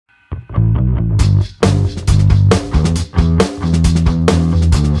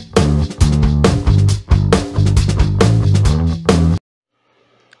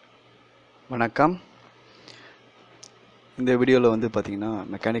வணக்கம். இந்த வீடியோவில் வந்து பார்த்தீங்கன்னா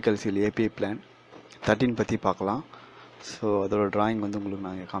மெக்கானிக்கல் சீல் ஏபிஐ பிளான் 13 பற்றி பார்க்கலாம். ஸோ அதோட டிராயிங் வந்து உங்களுக்கு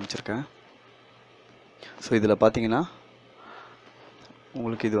நான் காமிச்சிருக்கேன். ஸோ இதில் பார்த்தீங்கன்னா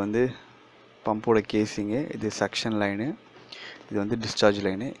உங்களுக்கு இது வந்து பம்போட கேசிங்கு, இது செக்ஷன் லைனு, இது வந்து டிஸ்சார்ஜ்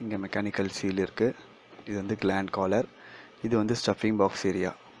லைனு, இங்கே மெக்கானிக்கல் சீல் இருக்குது, இது வந்து கிளாண்ட் காலர், இது வந்து ஸ்டஃபிங் பாக்ஸ்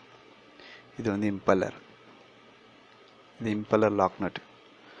ஏரியா, இது வந்து இம்பல்லர், இது இம்பல்லர் லாக் நட்.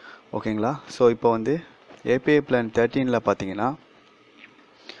 ஓகேங்களா? ஸோ இப்போ வந்து ஏபிஐ பிளான் 13ல் பார்த்தீங்கன்னா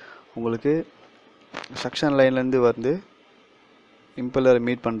உங்களுக்கு செக்ஷன் லைன்லேருந்து வந்து இம்பல்லர்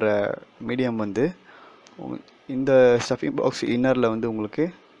மீட் பண்ணுற மீடியம் வந்து இந்த ஸ்டஃபிங் பாக்ஸ் இன்னரில் வந்து உங்களுக்கு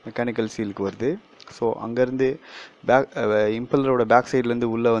மெக்கானிக்கல் சீலுக்கு வருது. ஸோ அங்கேருந்து இம்பல்லரோட பேக்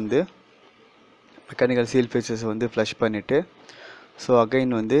சைட்லேருந்து உள்ளே வந்து மெக்கானிக்கல் சீல் ஃபேஸஸ் வந்து ஃப்ளஷ் பண்ணிவிட்டு, ஸோ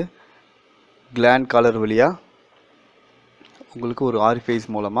அகைன் வந்து கிளாண்ட் காலர் வழியாக உங்களுக்கு ஒரு ஆரிஃபைஸ்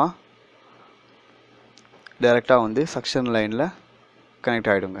மூலமாக டைரெக்டாக வந்து செக்ஷன் லைனில் கனெக்ட்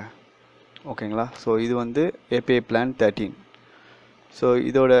ஆகிடுங்க. ஓகேங்களா? ஸோ இது வந்து ஏபிஐ பிளான் 13. ஸோ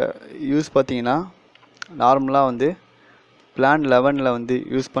இதோட யூஸ் பார்த்தீங்கன்னா நார்மலாக வந்து பிளான் 11ல் வந்து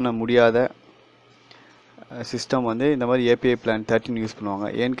யூஸ் பண்ண முடியாத சிஸ்டம் வந்து இந்த மாதிரி ஏபிஐ பிளான் 13 யூஸ் பண்ணுவாங்க.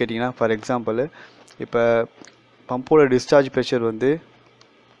 ஏன்னு கேட்டிங்கன்னா, ஃபார் எக்ஸாம்பிள் இப்போ பம்போட டிஸ்சார்ஜ் ப்ரெஷர் வந்து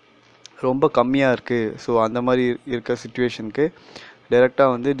ரொம்ப கம்மியாக இருக்குது. ஸோ அந்த மாதிரி இருக்க சிச்சுவேஷனுக்கு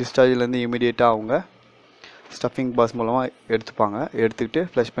டைரெக்டாக வந்து டிஸ்சார்ஜ்லேருந்து இமீடியட்டாக அவங்க ஸ்டஃபிங் பாஸ் மூலமாக எடுத்துக்கிட்டு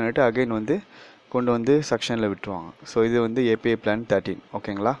ஃப்ளஷ் பண்ணிவிட்டு அகைன் வந்து கொண்டு வந்து செக்ஷனில் விட்டுருவாங்க. ஸோ இது வந்து ஏபிஐ பிளான் 13.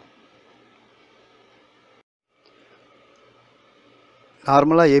 ஓகேங்களா?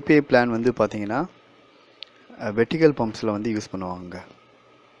 நார்மலாக ஏபிஐ பிளான் வந்து பார்த்தீங்கன்னா வெர்டிகல் பம்ப்ஸில் வந்து யூஸ் பண்ணுவாங்க.